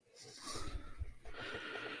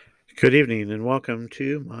Good evening and welcome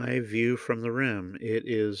to my view from the rim. It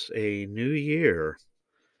is a new year,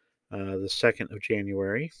 the 2nd of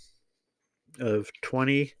January of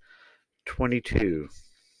 2022.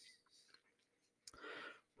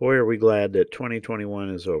 Boy, are we glad that 2021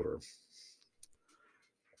 is over.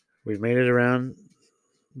 We've made it around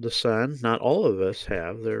the sun. Not all of us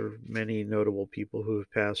have. There are many notable people who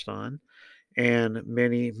have passed on, and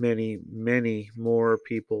many, many, many more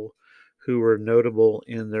people who were notable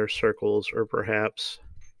in their circles or perhaps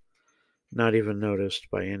not even noticed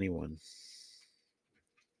by anyone.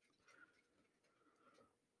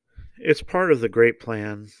 It's part of the great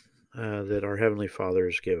plan that our Heavenly Father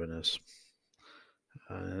has given us.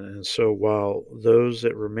 And so while those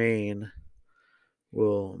that remain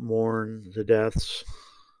will mourn the deaths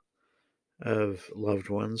of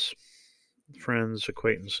loved ones, friends,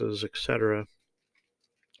 acquaintances, etc.,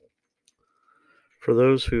 for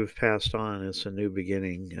those who've passed on, it's a new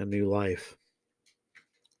beginning, a new life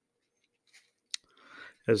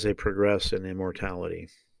as they progress in immortality.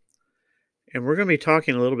 And we're going to be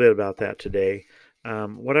talking a little bit about that today.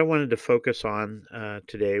 What I wanted to focus on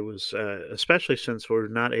today was, especially since we're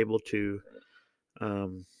not able to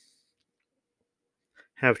um,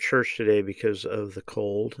 have church today because of the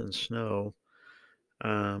cold and snow.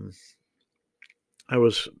 Um, I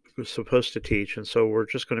was supposed to teach, and so we're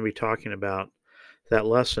just going to be talking about that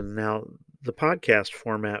lesson. Now, the podcast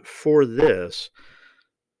format for this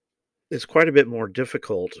is quite a bit more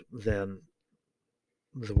difficult than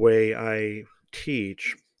the way I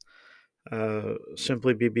teach,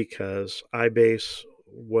 simply because I base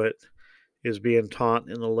what is being taught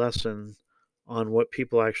in the lesson on what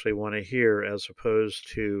people actually want to hear as opposed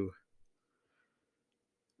to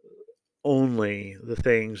only the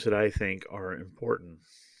things that I think are important.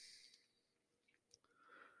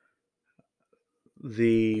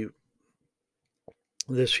 The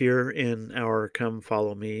This year in our Come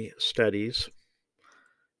Follow Me studies,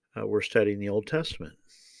 we're studying the Old Testament.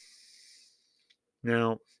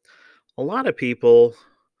 Now, a lot of people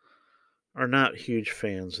are not huge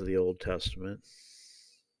fans of the Old Testament.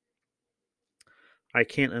 I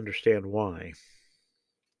can't understand why,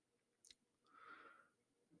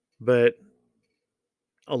 but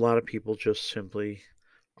a lot of people just simply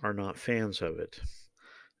are not fans of it.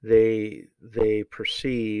 They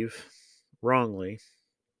perceive wrongly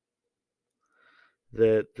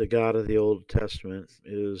that the God of the Old Testament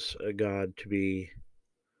is a God to be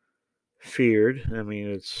feared. I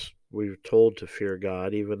mean, we're told to fear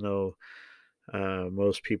God, even though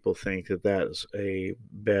most people think that that's a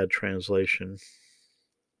bad translation.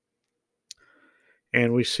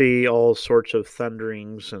 And we see all sorts of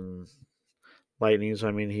thunderings and lightnings. I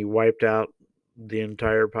mean, he wiped out the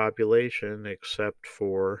entire population except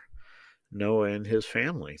for Noah and his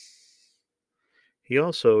family. He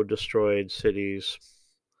also destroyed cities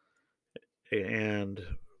and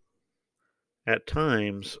at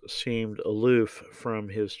times seemed aloof from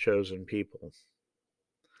his chosen people.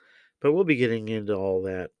 But we'll be getting into all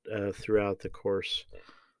that throughout the course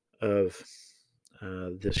of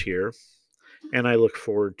this year, and I look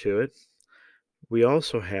forward to it. We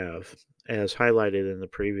also have, as highlighted in the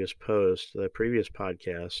previous post, the previous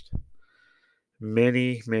podcast,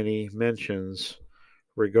 many, many mentions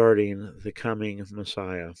regarding the coming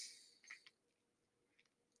Messiah.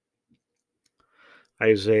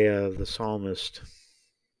 Isaiah, the psalmist,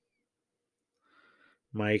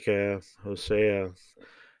 Micah, Hosea,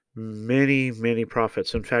 many, many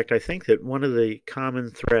prophets. In fact, I think that one of the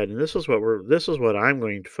common thread, and this is what I'm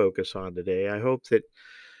going to focus on today. I hope that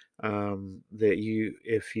that you,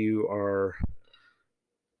 if you are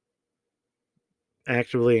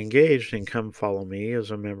actively engaged in Come Follow Me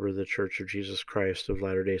as a member of the Church of Jesus Christ of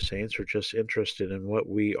Latter-day Saints, or just interested in what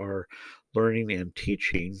we are learning and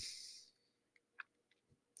teaching,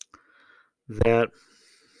 that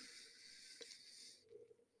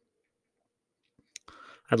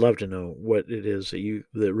I'd love to know what it is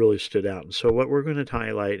that really stood out. And so what we're going to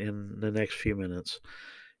highlight in the next few minutes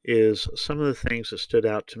is some of the things that stood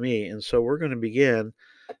out to me. And so we're going to begin.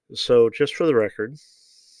 So just for the record,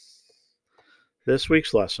 this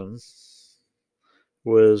week's lesson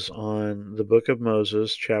was on the book of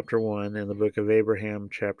Moses, chapter 1, and the book of Abraham,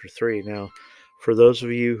 chapter 3. Now, for those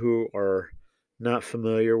of you who are not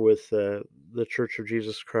familiar with the Church of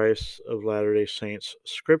Jesus Christ of Latter-day Saints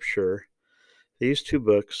scripture, these two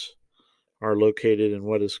books are located in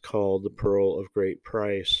what is called the Pearl of Great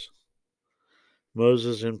Price.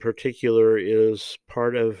 Moses, in particular, is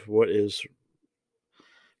part of what is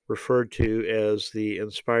referred to as the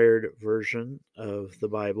inspired version of the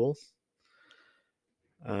Bible.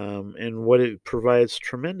 And what it provides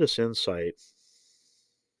tremendous insight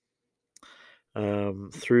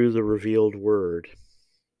through the revealed word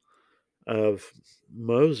of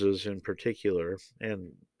Moses in particular,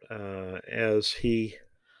 and as he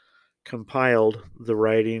compiled the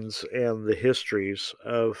writings and the histories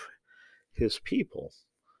of his people.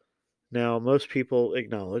 Now, most people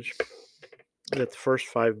acknowledge that the first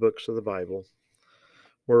 5 books of the Bible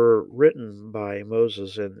were written by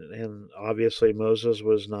Moses, and obviously Moses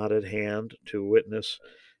was not at hand to witness,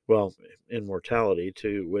 well, in mortality,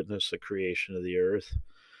 to witness the creation of the earth,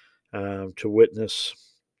 to witness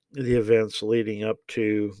the events leading up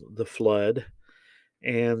to the flood,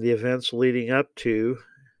 and the events leading up to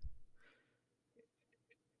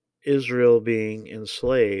Israel being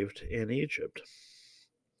enslaved in Egypt.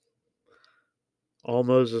 All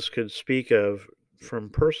Moses could speak of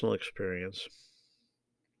from personal experience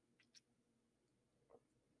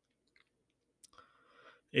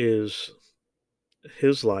is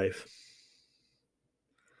his life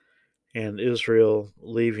and Israel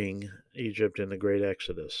leaving Egypt in the great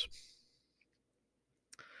Exodus.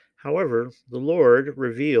 However, the Lord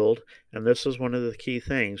revealed, and this is one of the key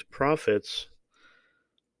things, prophets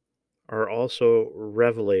are also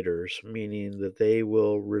revelators, meaning that they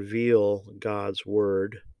will reveal God's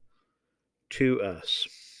word to us.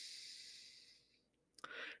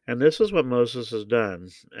 And this is what Moses has done,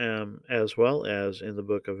 as well as in the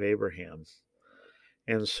book of Abraham.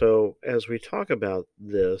 And so, as we talk about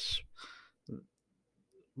this,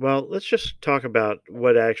 well, let's just talk about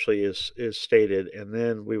what actually is stated, and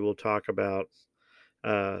then we will talk about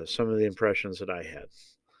some of the impressions that I had.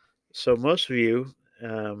 So, most of you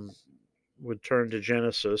would turn to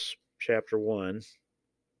Genesis chapter 1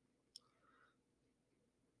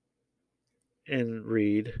 and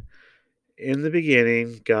read, "In the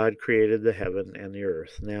beginning, God created the heaven and the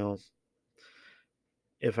earth." Now,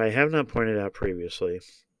 if I have not pointed out previously,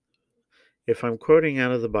 if I'm quoting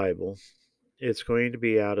out of the Bible, it's going to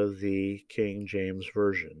be out of the King James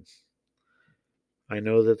Version. I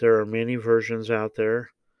know that there are many versions out there.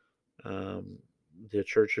 The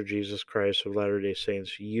Church of Jesus Christ of Latter-day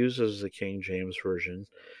Saints uses the King James Version,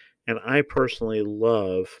 and I personally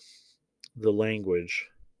love the language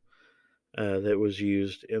that was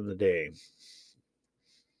used in the day.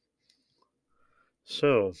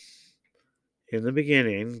 So, in the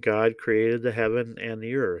beginning, God created the heaven and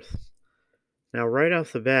the earth. Now, right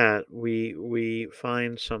off the bat, we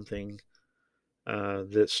find something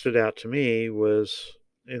that stood out to me was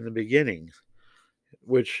in the beginning,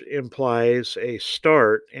 which implies a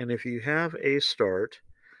start. And if you have a start,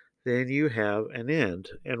 then you have an end.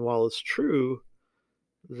 And while it's true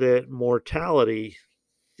that mortality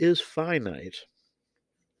is finite,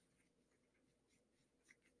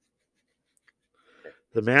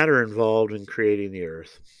 the matter involved in creating the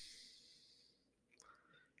earth,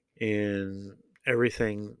 in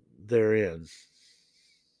everything therein,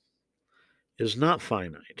 is not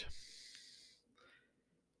finite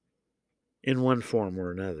in one form or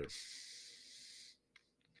another.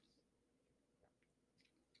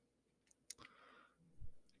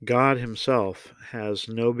 God himself has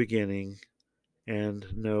no beginning and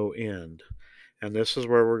no end. And this is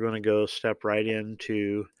where we're going to go step right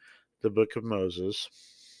into the book of Moses.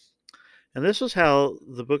 And this is how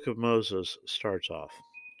the book of Moses starts off.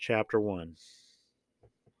 Chapter 1.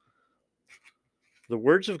 The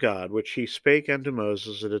words of God, which he spake unto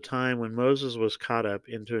Moses at a time when Moses was caught up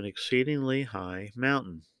into an exceedingly high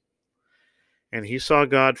mountain. And he saw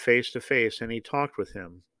God face to face, and he talked with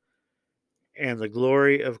him. And the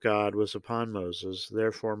glory of God was upon Moses,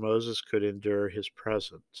 therefore Moses could endure his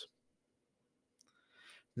presence.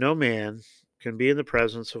 No man can be in the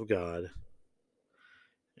presence of God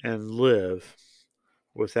and live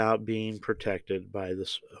without being protected by the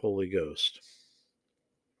Holy Ghost.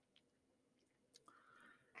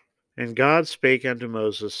 And God spake unto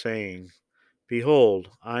Moses, saying, Behold,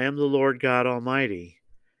 I am the Lord God Almighty,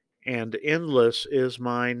 and endless is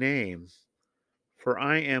my name, for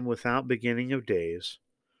I am without beginning of days,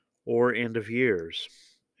 or end of years.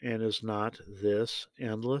 And is not this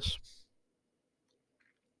endless?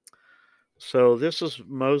 So this is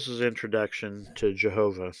Moses' introduction to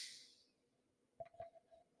Jehovah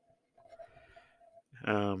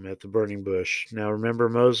at the burning bush. Now remember,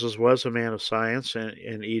 Moses was a man of science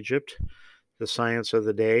in Egypt, the science of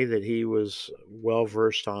the day that he was well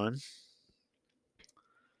versed on.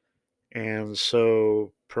 And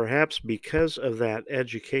so perhaps because of that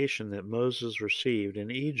education that Moses received in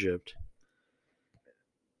Egypt,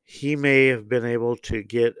 he may have been able to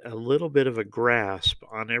get a little bit of a grasp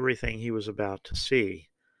on everything he was about to see,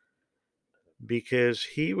 because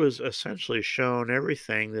he was essentially shown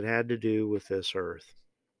everything that had to do with this earth.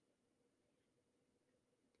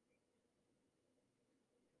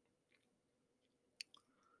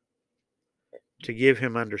 to give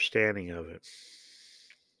him understanding of it.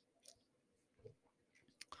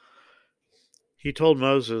 He told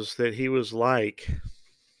Moses that he was like,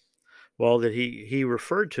 that he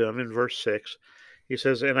referred to him in verse 6. He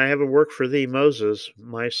says, "And I have a work for thee, Moses,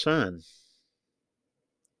 my son,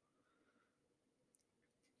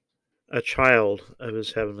 a child of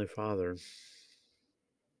his heavenly Father.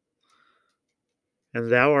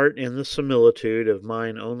 And thou art in the similitude of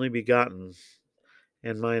mine only begotten,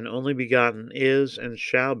 and mine only begotten is and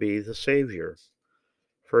shall be the Savior,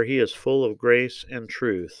 for he is full of grace and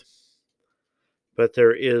truth. But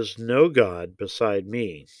there is no God beside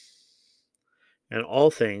me, and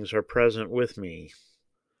all things are present with me,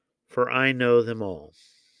 for I know them all."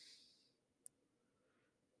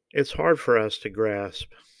 It's hard for us to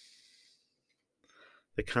grasp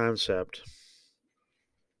the concept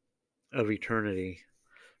of eternity.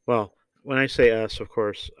 Well, when I say us, of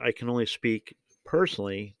course, I can only speak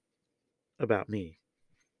personally about me.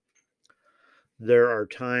 There are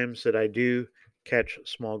times that I do catch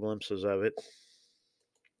small glimpses of it,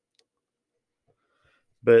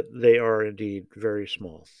 but they are indeed very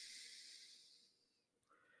small.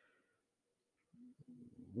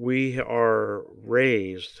 We are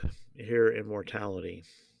raised here in mortality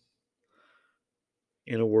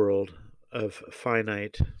in a world of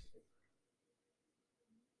finite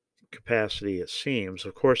capacity, it seems.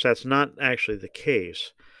 Of course, that's not actually the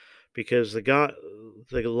case, because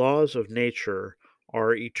the laws of nature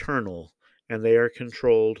are eternal, and they are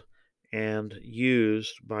controlled and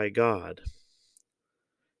used by God.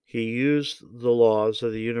 He used the laws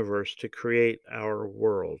of the universe to create our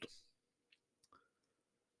world.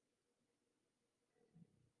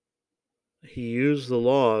 He used the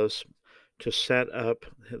laws to set up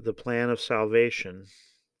the plan of salvation,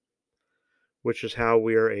 which is how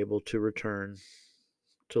we are able to return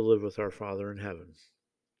to live with our Father in heaven.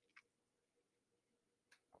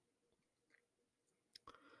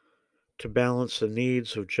 To balance the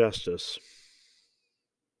needs of justice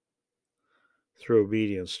through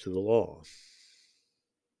obedience to the law,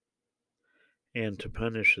 and to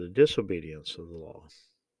punish the disobedience of the law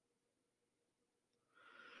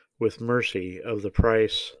with mercy of the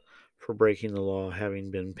price for breaking the law having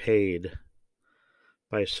been paid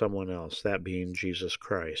by someone else, that being Jesus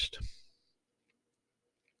Christ.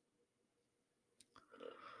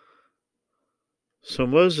 So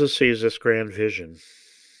Moses sees this grand vision,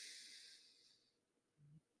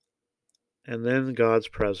 and then God's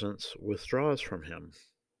presence withdraws from him,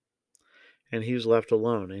 and he's left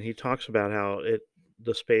alone. And he talks about how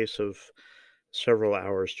the space of several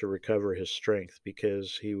hours to recover his strength,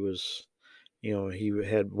 because he was,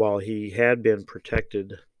 while he had been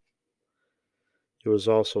protected, it was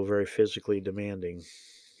also very physically demanding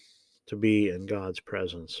to be in God's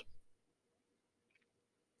presence.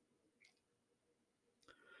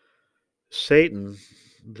 Satan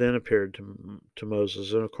then appeared to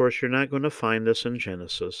Moses, and of course, you're not going to find this in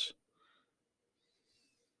Genesis.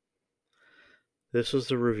 This is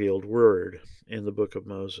the revealed word in the book of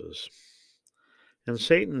Moses. And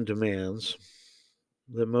Satan demands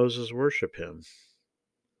that Moses worship him.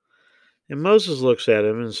 And Moses looks at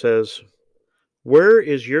him and says, "Where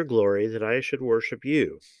is your glory that I should worship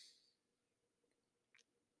you?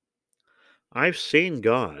 I've seen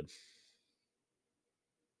God,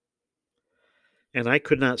 and I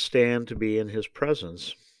could not stand to be in his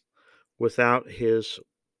presence without his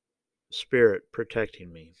Spirit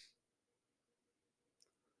protecting me.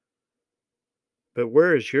 But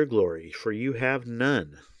where is your glory? For you have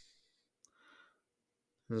none."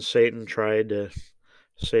 And Satan tried to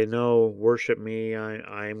say, "No, worship me,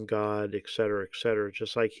 I am God," etc., etc.,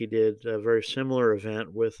 just like he did a very similar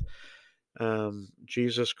event with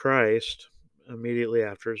Jesus Christ immediately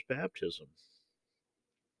after his baptism.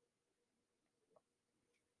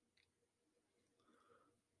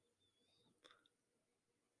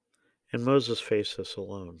 And Moses faced this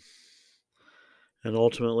alone. And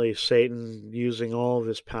ultimately, Satan, using all of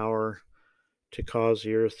his power to cause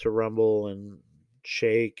the earth to rumble and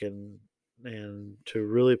shake and to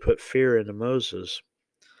really put fear into Moses,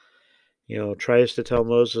 tries to tell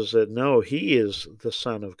Moses that no, he is the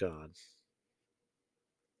Son of God,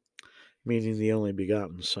 meaning the only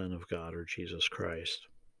begotten Son of God, or Jesus Christ,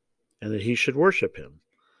 and that he should worship him.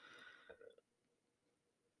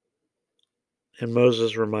 And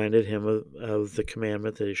Moses reminded him of the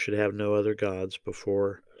commandment that he should have no other gods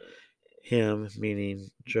before him, meaning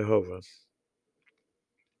Jehovah.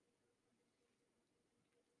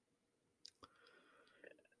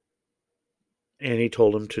 And he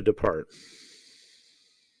told him to depart.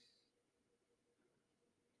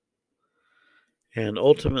 And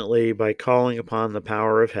ultimately, by calling upon the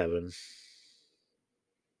power of heaven,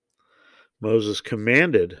 Moses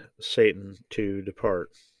commanded Satan to depart.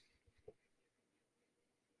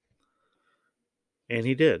 And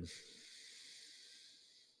he did.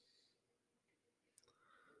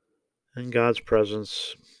 And God's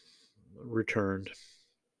presence returned.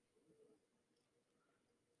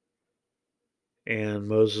 And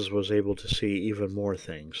Moses was able to see even more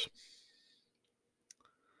things.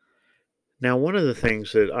 Now, one of the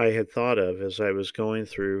things that I had thought of as I was going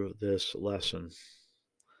through this lesson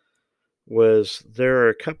was there are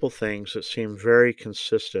a couple things that seem very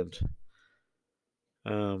consistent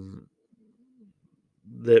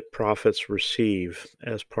that prophets receive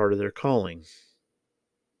as part of their calling.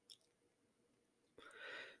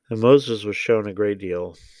 And Moses was shown a great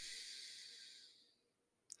deal,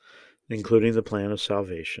 including the plan of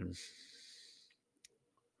salvation.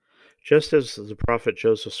 Just as the prophet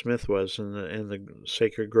Joseph Smith was in the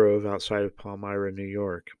Sacred Grove outside of Palmyra, New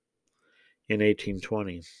York, in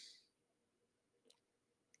 1820.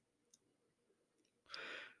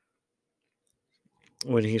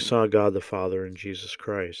 When he saw God the Father and Jesus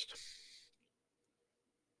Christ.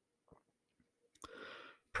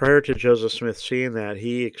 Prior to Joseph Smith seeing that,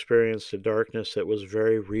 he experienced a darkness that was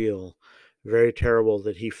very real, very terrible,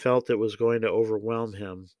 that he felt it was going to overwhelm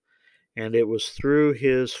him. And it was through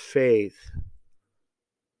his faith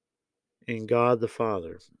in God the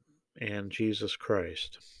Father and Jesus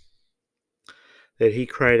Christ that he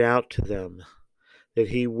cried out to them, that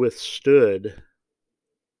he withstood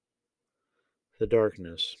the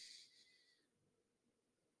darkness.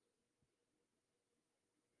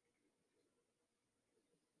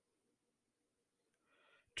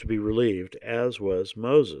 To be relieved, as was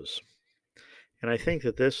Moses. And I think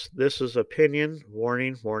that this is opinion,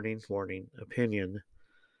 warning, opinion.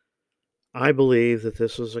 I believe that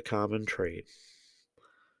this is a common trait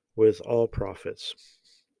with all prophets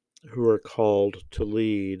who are called to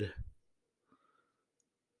lead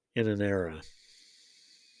in an era.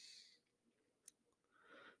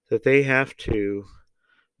 That they have to,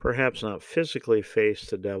 perhaps not physically face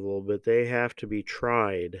the devil, but they have to be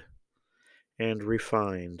tried and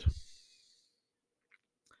refined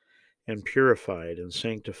and purified and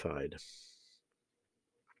sanctified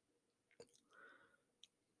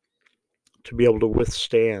to be able to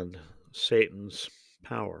withstand Satan's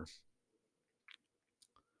power.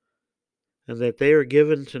 And that they are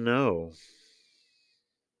given to know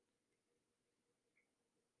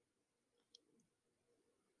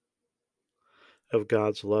of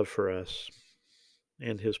God's love for us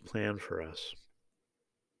and his plan for us.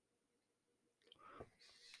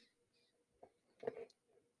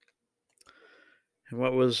 And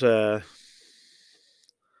what was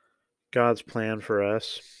God's plan for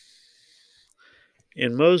us?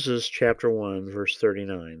 In Moses chapter 1, verse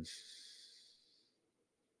 39,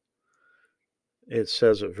 it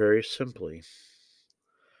says it very simply.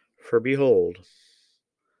 For behold,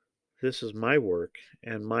 this is my work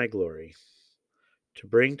and my glory, to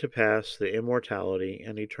bring to pass the immortality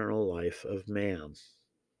and eternal life of man.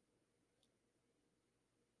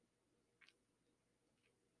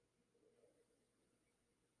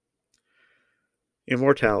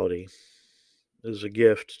 Immortality is a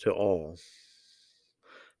gift to all.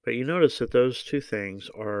 But you notice that those two things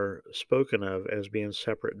are spoken of as being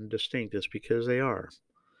separate and distinct. It's because they are.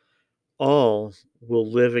 All will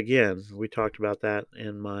live again. We talked about that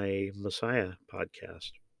in my Messiah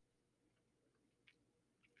podcast.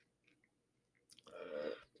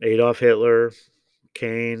 Adolf Hitler,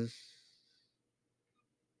 Cain,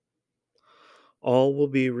 all will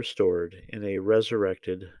be restored in a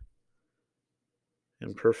resurrected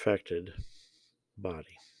and perfected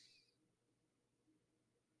body.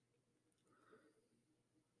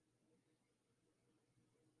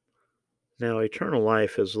 Now, eternal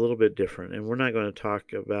life is a little bit different, and we're not going to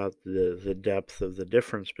talk about the depth of the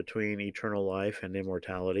difference between eternal life and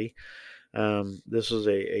immortality. This is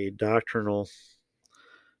a doctrinal,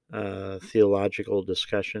 theological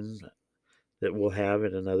discussion that we'll have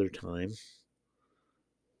at another time.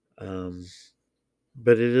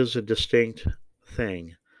 But it is a distinct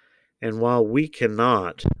thing. And while we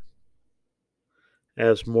cannot,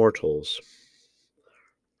 as mortals,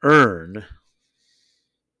 earn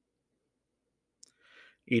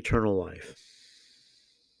eternal life,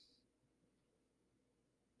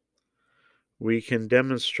 we can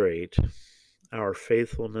demonstrate our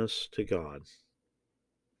faithfulness to God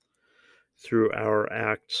through our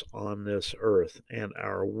acts on this earth and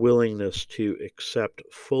our willingness to accept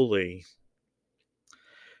fully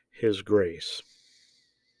His grace,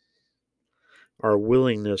 our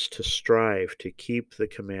willingness to strive to keep the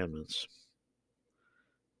commandments,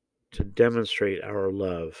 to demonstrate our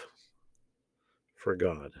love for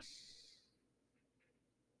God.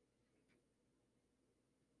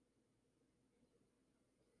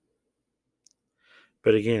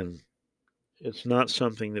 But again, it's not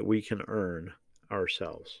something that we can earn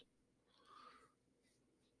ourselves.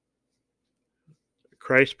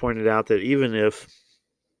 Christ pointed out that even if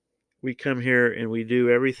we come here and we do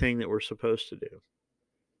everything that we're supposed to do,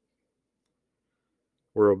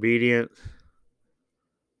 we're obedient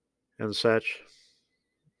and such,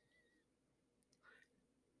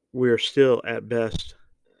 we are still at best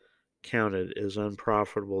counted as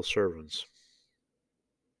unprofitable servants.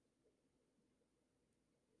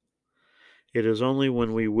 It is only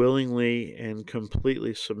when we willingly and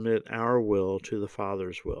completely submit our will to the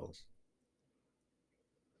Father's will.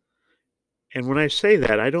 And when I say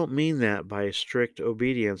that, I don't mean that by strict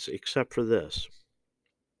obedience, except for this: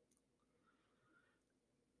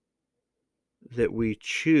 that we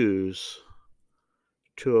choose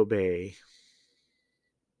to obey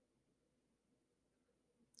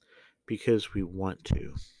because we want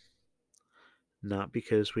to, not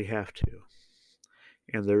because we have to.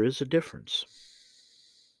 And there is a difference.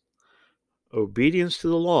 Obedience to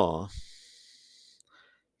the law,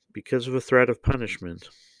 because of a threat of punishment,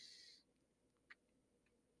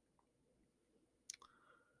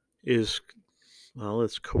 is, well,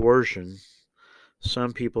 it's coercion.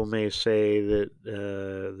 Some people may say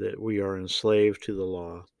that we are enslaved to the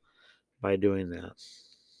law by doing that.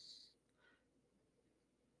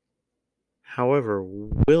 However,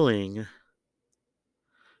 willing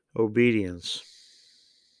obedience,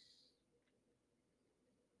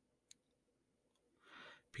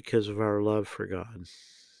 because of our love for God,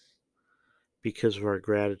 because of our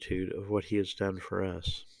gratitude of what He has done for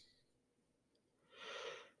us,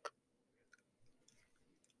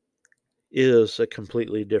 is a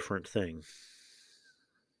completely different thing.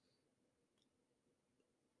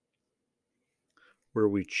 Where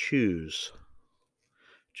we choose,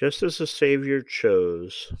 just as the Savior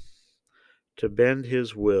chose to bend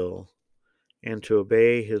His will and to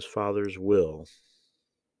obey His Father's will,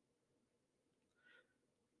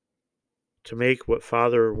 to make what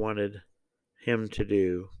Father wanted Him to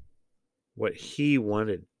do, what He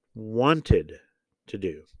wanted to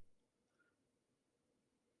do.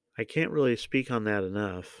 I can't really speak on that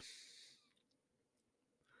enough,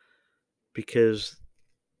 because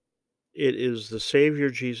it is the Savior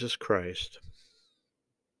Jesus Christ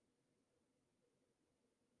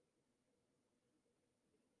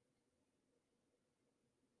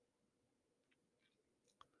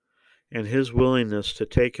and His willingness to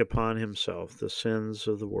take upon Himself the sins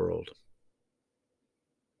of the world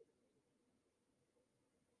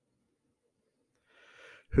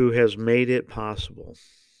who has made it possible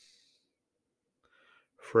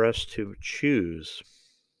for us to choose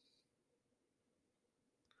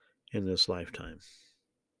in this lifetime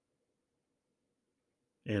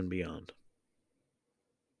and beyond.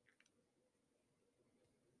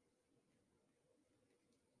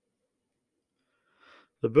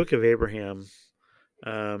 The book of Abraham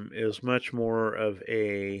is much more of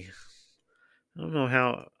a, I don't know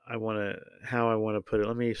how I want to put it.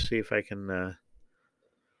 Let me see if I can.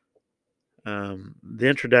 The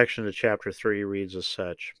introduction to chapter 3 reads as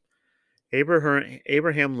such: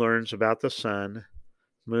 Abraham learns about the sun,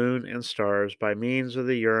 moon, and stars by means of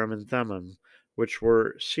the Urim and Thummim, which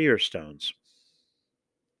were seer stones.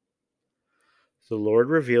 The Lord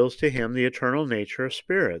reveals to him the eternal nature of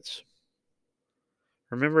spirits.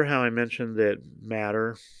 Remember how I mentioned that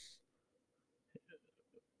matter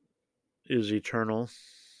is eternal?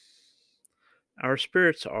 Our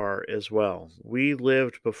spirits are as well. We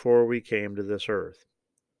lived before we came to this earth.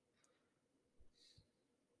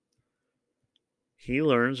 He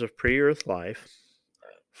learns of pre-earth life,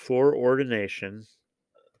 foreordination,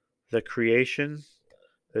 the creation,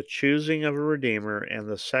 the choosing of a Redeemer, and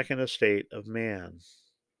the second estate of man.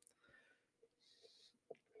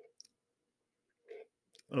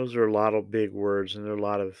 Those are a lot of big words, and there are a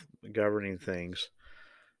lot of governing things.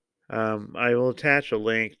 I will attach a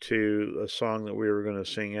link to a song that we were going to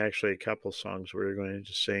sing, actually a couple songs we were going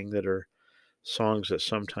to sing that are songs that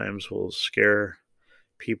sometimes will scare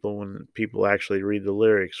people when people actually read the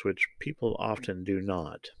lyrics, which people often do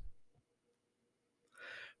not.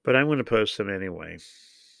 But I'm going to post them anyway.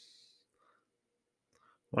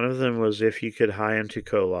 One of them was If You Could Hie Unto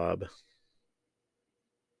Kolob.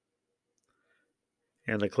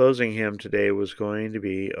 And the closing hymn today was going to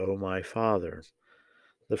be Oh My Father.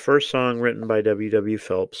 The first song written by W.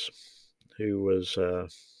 Phelps, who was an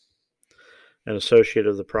associate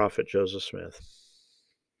of the prophet Joseph Smith.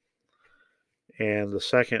 And the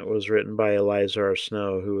second was written by Eliza R.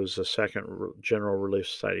 Snow, who was the second General Relief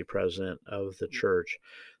Society president of the church,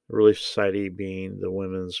 the Relief Society being the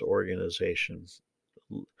women's organization.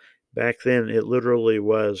 Back then, it literally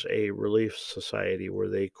was a relief society where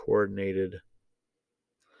they coordinated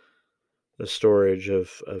the storage of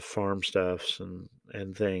farm stuffs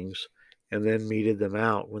and things, and then meted them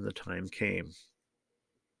out when the time came.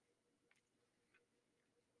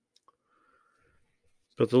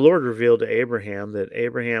 But the Lord revealed to Abraham that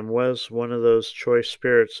Abraham was one of those choice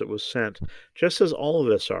spirits that was sent, just as all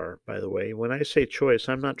of us are, by the way. When I say choice,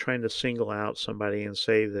 I'm not trying to single out somebody and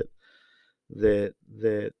say that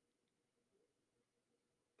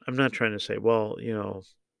I'm not trying to say, well,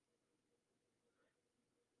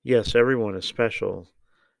 yes, everyone is special.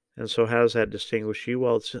 And so how does that distinguish you?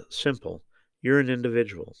 Well, it's simple. You're an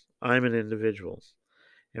individual. I'm an individual.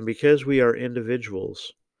 And because we are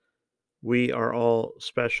individuals, we are all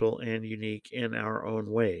special and unique in our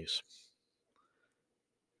own ways.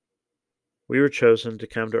 We were chosen to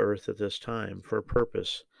come to earth at this time for a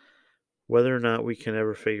purpose. Whether or not we can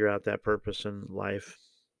ever figure out that purpose in life,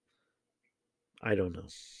 I don't know.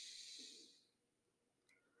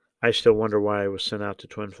 I still wonder why I was sent out to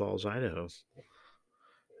Twin Falls, Idaho.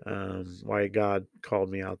 Why God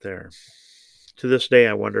called me out there. To this day,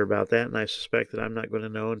 I wonder about that, and I suspect that I'm not going to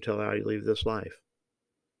know until I leave this life.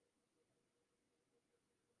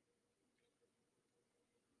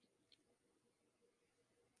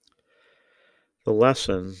 The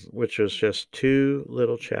lesson, which is just 2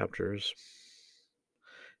 little chapters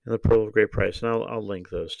in the Pearl of Great Price, and I'll link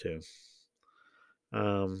those too.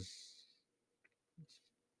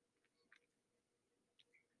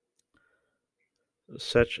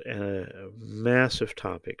 Such a massive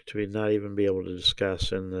topic to not even be able to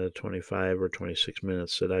discuss in the 25 or 26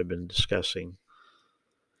 minutes that I've been discussing.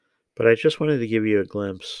 But I just wanted to give you a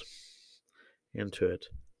glimpse into it.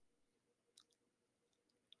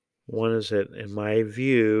 One is that, in my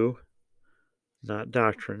view, not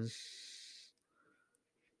doctrine,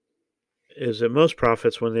 is that most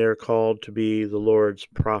prophets, when they are called to be the Lord's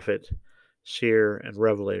prophet, seer, and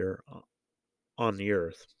revelator on the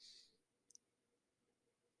earth,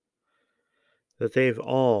 that they've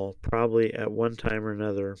all probably at one time or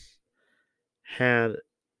another had,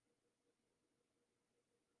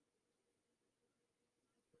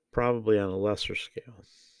 probably on a lesser scale,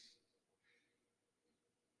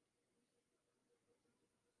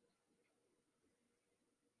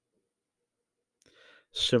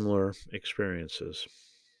 similar experiences.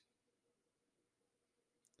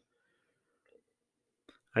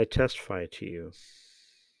 I testify to you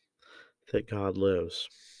that God lives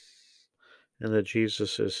and that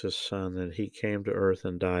Jesus is his Son, that he came to earth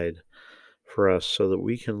and died for us so that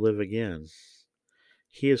we can live again.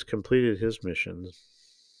 He has completed his mission.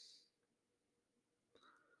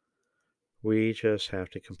 We just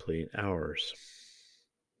have to complete ours.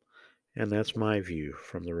 And that's my view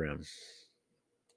from the rim.